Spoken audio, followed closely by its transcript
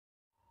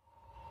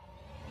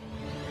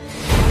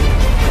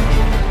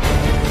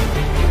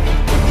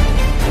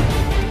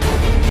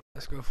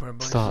Go for it,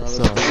 boys. Start.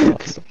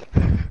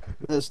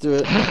 Let's do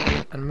it.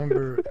 And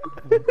remember,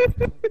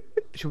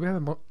 should we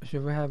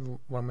have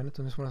 1 minute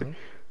on this one as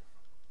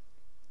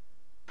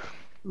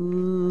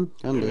well?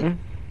 Can do.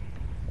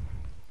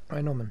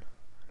 I know, man.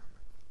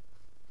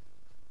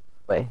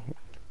 Wait.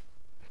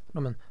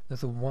 No, man.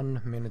 There's a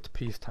 1 minute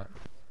peacetime.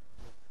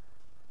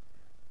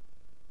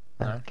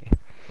 Alright. Okay.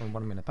 When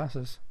 1 minute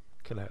passes,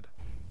 kill ahead.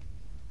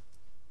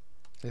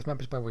 This map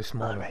is by the way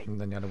smaller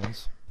than the other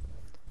ones.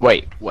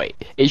 Wait.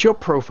 Is your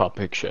profile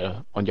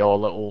picture on your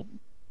little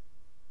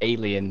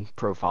alien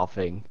profile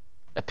thing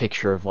a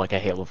picture of like a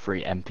Halo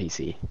 3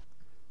 NPC?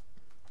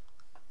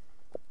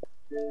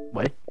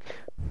 Wait.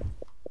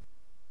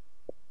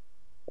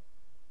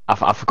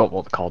 I forgot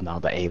what they're called now,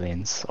 the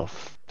aliens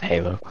of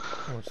Halo.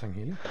 Oh, it's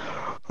Sangheili?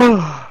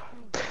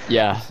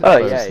 Yeah. Oh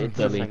those yeah, it's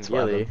elites,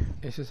 Sangheili.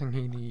 Is it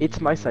Sangheili?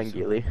 It's my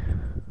Sangheili.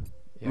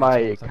 Yeah, My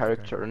it's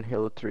character in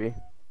Halo 3.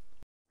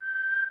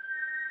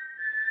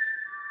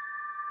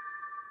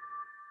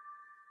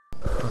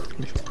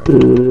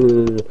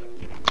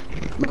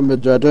 Remember,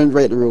 Joe, don't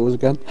break the rules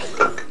again.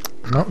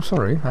 No,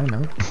 sorry, I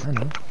know.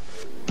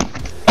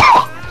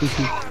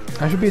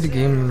 I should be the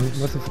game.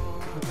 What's it?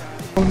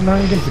 Oh,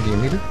 9 games a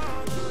game leader.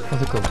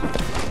 What's it called?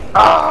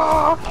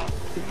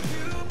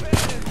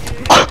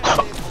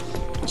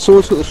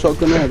 Someone's got the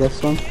shotgun there, that's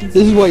fine. This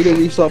is why you don't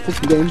restart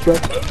 50 games, bro.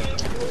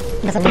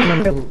 Because I don't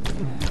remember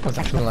what was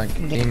actually like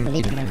game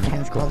leader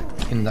called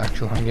in the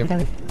actual home game.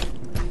 What's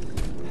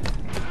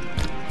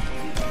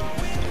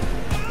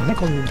it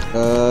called?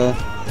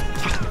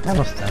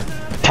 What's that?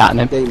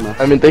 Catnip. Gamer.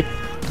 I mean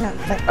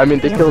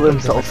they killed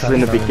themselves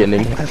in the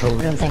beginning. What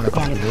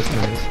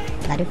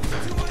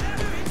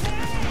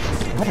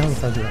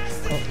else I do?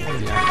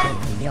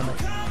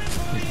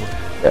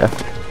 Yeah.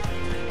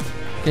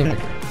 Game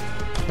maker.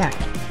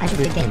 I should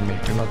be game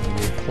maker, not be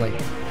a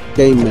player.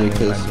 Game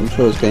makers. I'm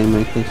sure it's game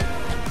makers.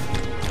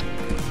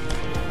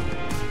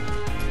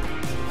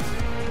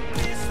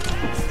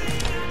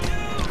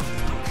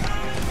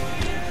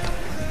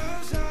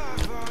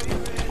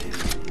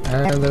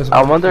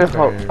 I wonder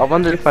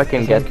if I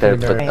can get there,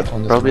 but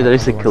probably there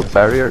is a kill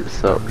barrier,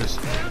 so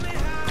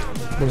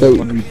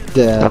Don't you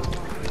dare.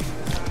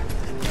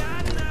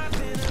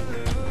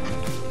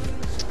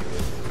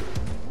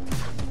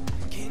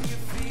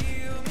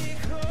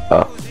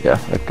 oh yeah,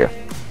 okay.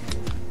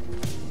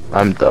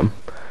 I'm dumb.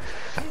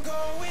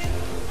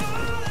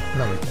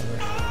 No, we can't.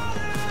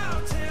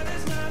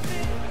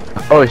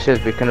 Oh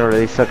shit, we can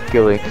already start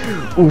killing.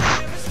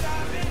 Oof.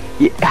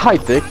 Yeah, hi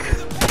Dick.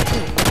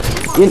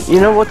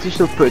 You know what you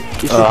should put?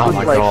 You should Oh put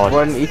my like God.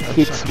 when it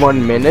hits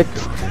 1 minute,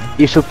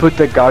 you should put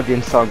the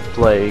Guardian song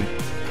playing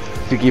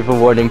to give a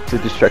warning to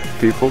distract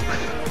people.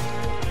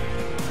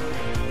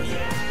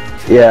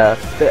 Yeah,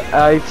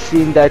 I've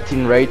seen that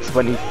in raids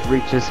when it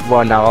reaches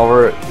 1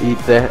 hour.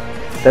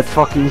 That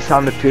fucking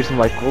sound appears. I'm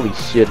like, holy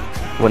shit!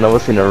 When I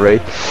was in a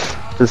raid,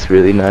 that's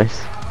really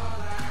nice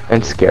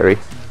and scary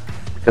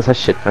because I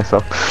shit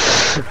myself.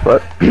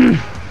 But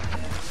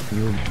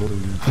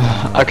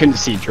I couldn't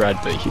see Dread,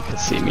 but you could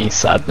see me.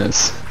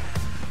 Sadness.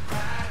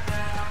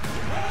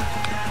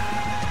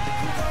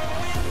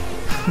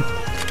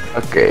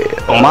 okay.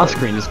 Oh, my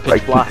screen is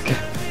pitch black.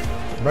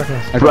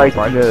 Brightness. I got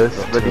Brightness,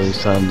 got but totally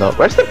it's- turned up.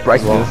 Where's the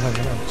brightness?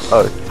 Well,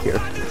 Oh, here.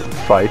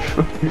 5.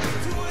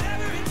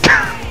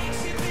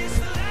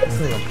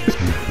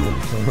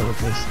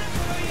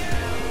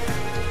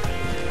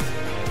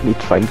 Need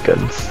to find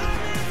guns. I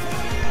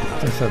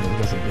said it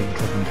was a big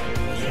fucking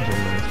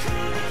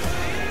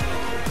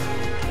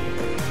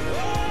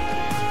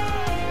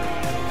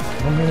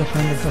I'm gonna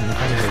find the gun.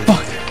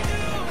 Fuck!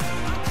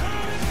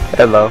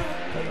 Hello.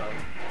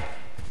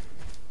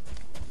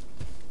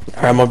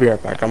 Alright, I'm gonna be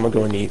right back. I'm gonna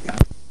go and eat.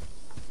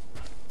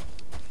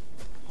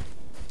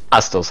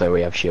 I still say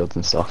we have shields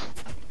and stuff.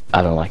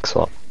 I don't like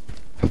SWAT.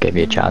 I'll give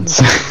you a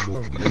chance.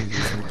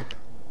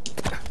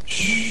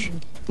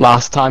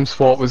 Last time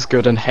SWAT was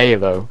good in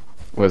Halo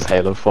was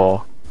Halo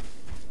 4.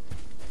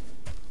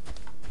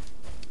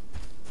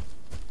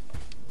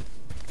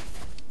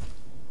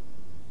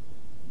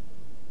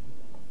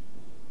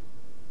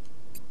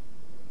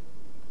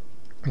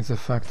 It's a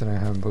fact that I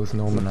have both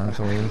Norman and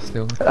Soil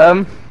still.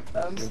 Um,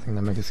 I think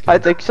that makes it I scary.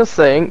 think just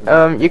saying,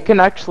 you can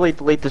actually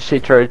delete the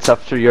shit turrets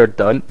after you're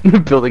done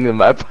building the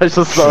map. I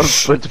just saw a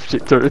bunch of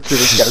shit turrets in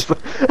the castle.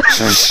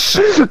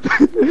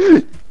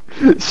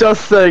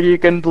 Just saying, you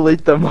can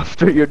delete them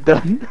after you're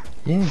done.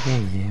 Yeah,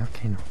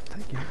 okay, no,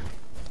 thank you.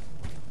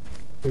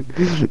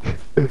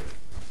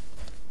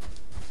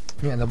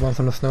 Yeah, the ones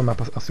on the snow map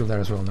are still there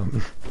as well, no?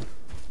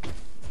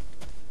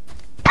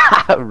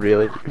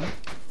 Really?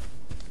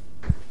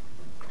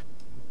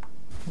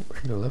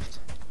 Where go left?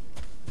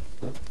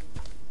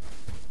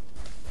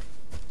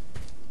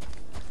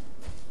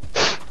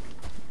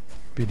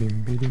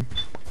 Beating.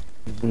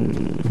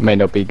 May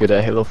not be good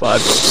at Halo 5,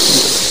 but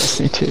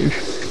Destiny 2.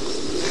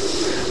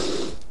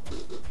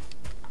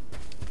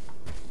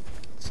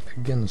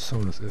 Again,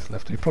 Solus is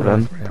left. He probably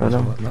has for him as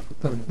well.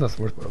 That's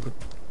worth it.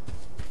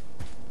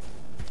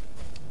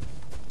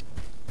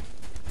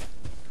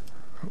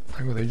 Oh,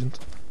 I'm with agent.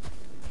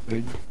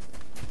 good.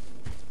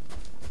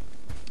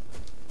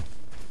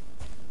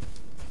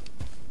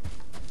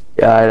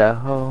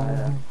 Idaho.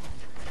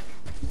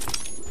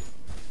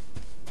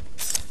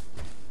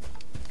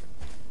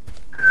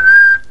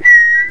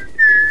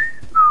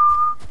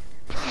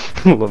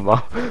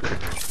 Lamar.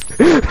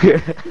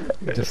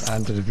 Just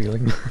add to the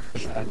feeling.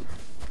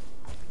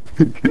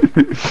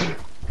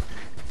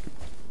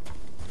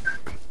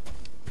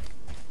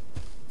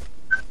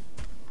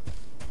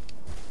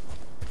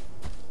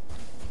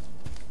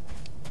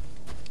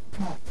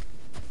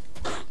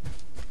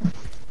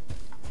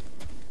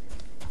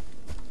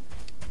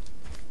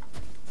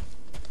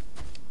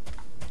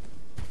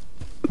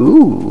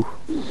 Ooh.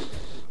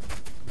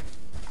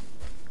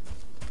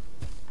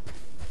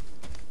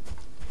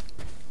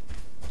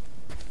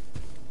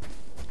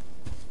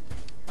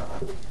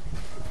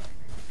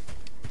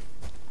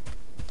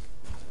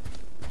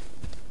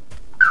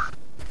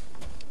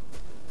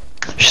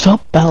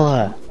 Stop,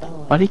 Bella.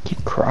 Why do you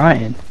keep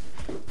crying?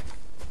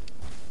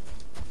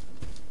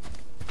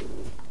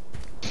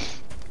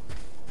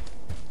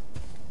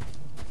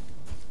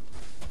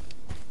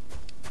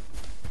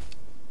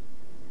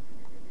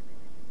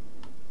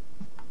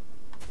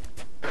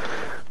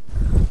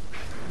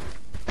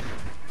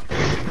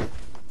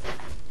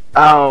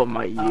 Oh,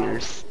 my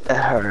ears.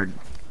 That hurt.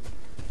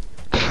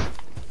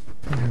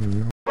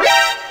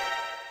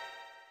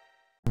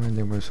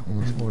 There was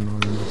almost more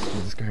noise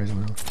this guy as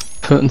well.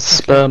 Putting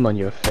sperm on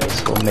your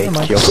face will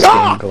make your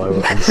skin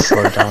glow and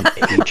slow down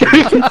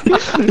aging.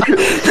 That's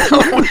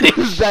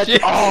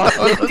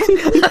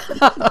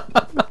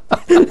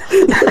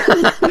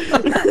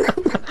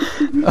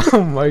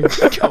Oh my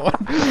god.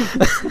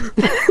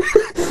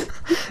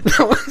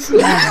 That was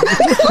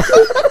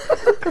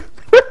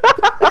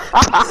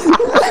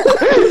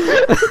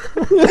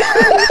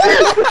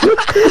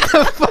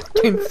the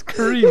fucking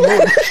scream,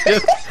 holy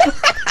shit.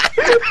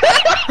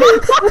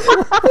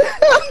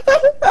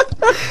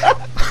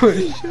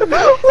 Holy shit.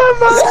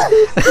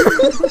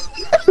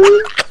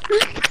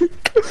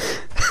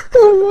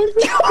 Oh my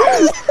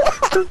god!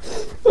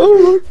 Oh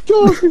my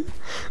god!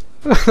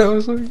 That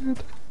was so good.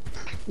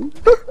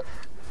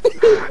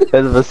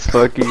 That was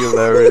fucking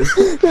hilarious.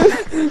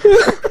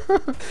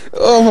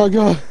 Oh my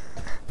god!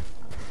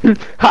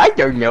 I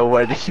don't know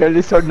what the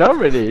Shirley's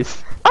number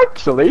is.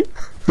 Actually,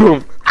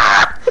 boom.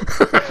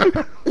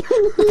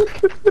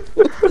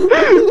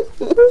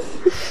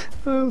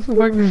 That was so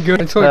fucking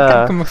good. I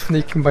saw it come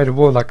sneaking by the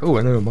wall like, oh,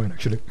 I know mine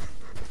actually.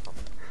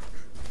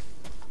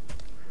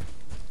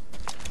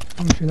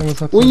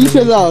 When you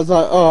said that, I was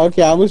like, oh,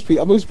 okay, I must be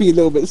a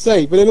little bit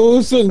safe. But then all of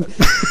a sudden,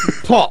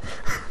 pop.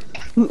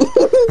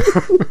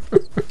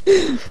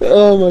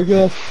 Oh my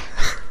god.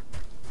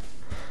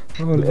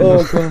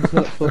 Oh god,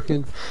 that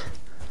fucking.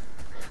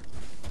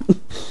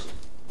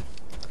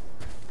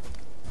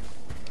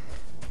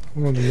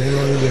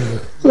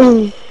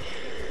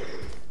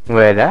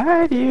 Where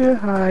are you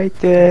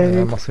hiding?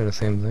 I must say the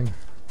same thing.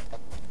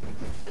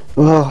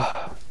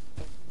 Oh.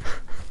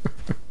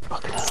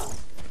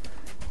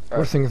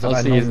 Worst thing is that I'll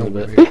I see don't you in know a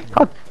what bit. we-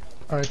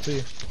 Alright, see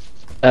you.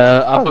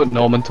 I put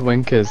Norman to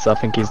win because I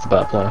think he's the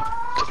better player,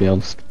 to be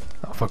honest.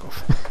 Oh, fuck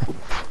off.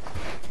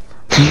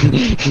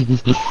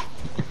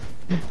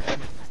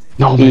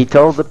 Norman, He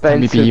told the let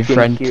me pencil be your can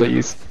friend, kill-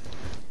 please.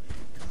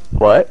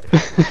 What?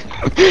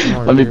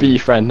 Let me be your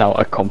friend now,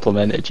 I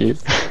complimented you.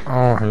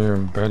 Oh,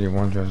 you barely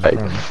won just Right.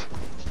 one.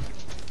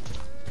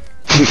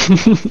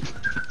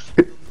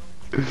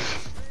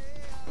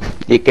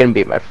 You can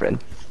be my friend.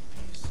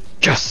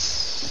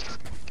 Yes!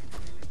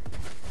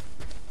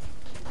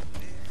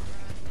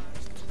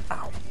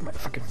 Ow, my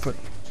fucking foot.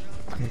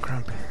 Fucking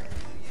cramping.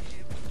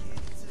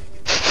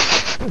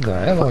 What the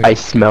hell are I you?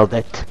 smelled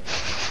it.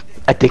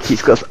 I think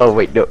he's close. Oh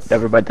wait, no,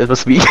 never mind. That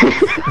was me.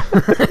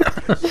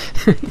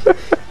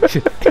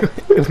 Shit,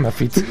 it was my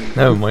feet.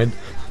 Never mind.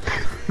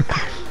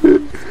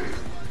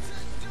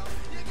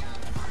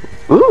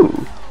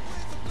 Ooh.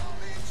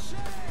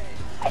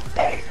 I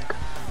think.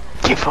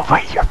 Give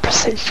away your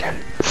position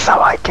so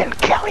I can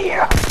kill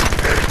you.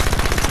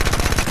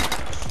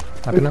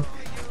 Happy now?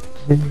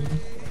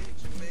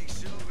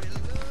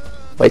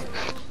 Wait.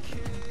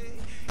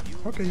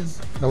 Okay.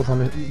 That was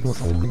only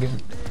again.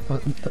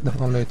 That was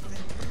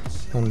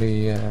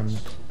only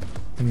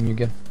thing you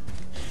get.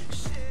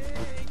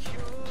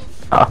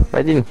 Ah,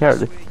 I didn't hear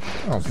it.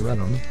 Oh, too bad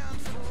on me.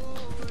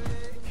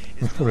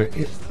 It's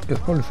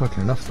probably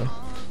fucking enough though.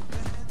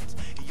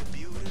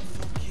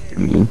 I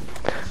mean,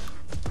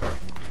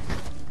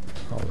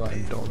 Oh, I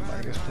don't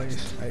like this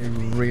place. I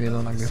really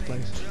don't like this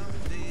place.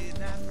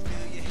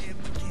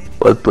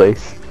 what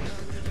place?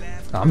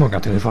 I'm not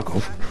gonna tell you fuck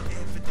off.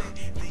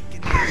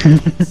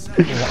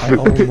 I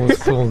almost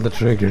pulled the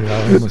trigger.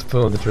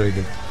 Pull the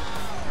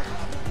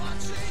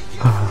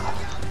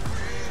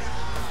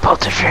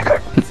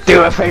trigger.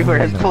 Do a favor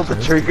and pull the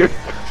trigger.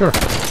 Sure.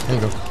 There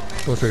you go.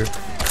 Pull the trigger.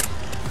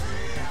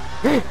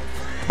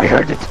 I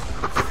heard it.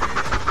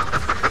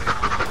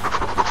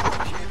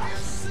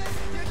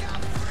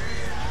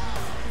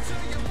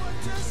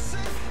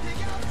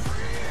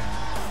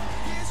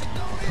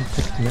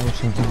 That was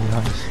something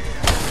nice.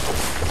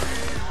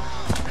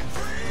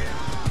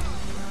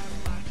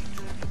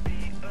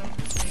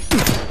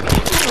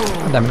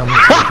 Damn it, I'm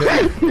gonna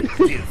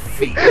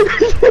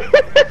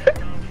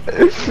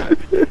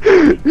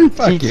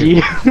Fuck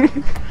you.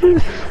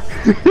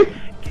 GG.